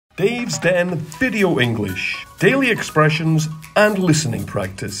davesden Video English, daily expressions and listening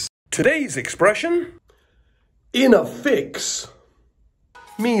practice. Today's expression, in a fix,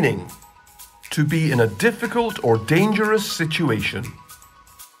 meaning to be in a difficult or dangerous situation.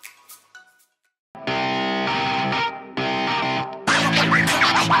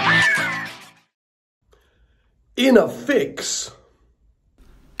 In a fix.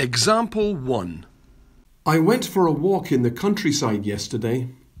 Example 1. I went for a walk in the countryside yesterday.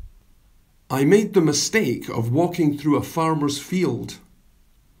 I made the mistake of walking through a farmer's field.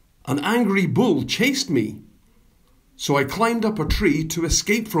 An angry bull chased me, so I climbed up a tree to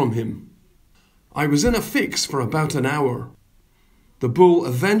escape from him. I was in a fix for about an hour. The bull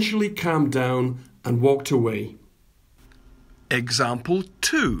eventually calmed down and walked away. Example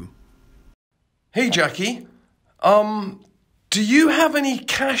 2. Hey Jackie, do you have any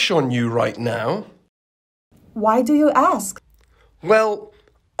cash on you right now? Why do you ask? Well,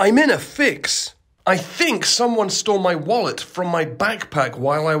 I'm in a fix. I think someone stole my wallet from my backpack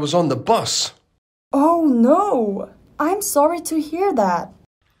while I was on the bus. Oh no! I'm sorry to hear that.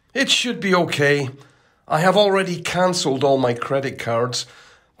 It should be okay. I have already cancelled all my credit cards,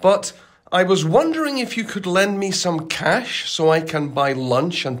 but I was wondering if you could lend me some cash so I can buy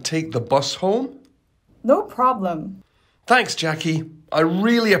lunch and take the bus home? No problem. Thanks, Jackie. I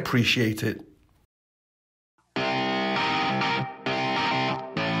really appreciate it.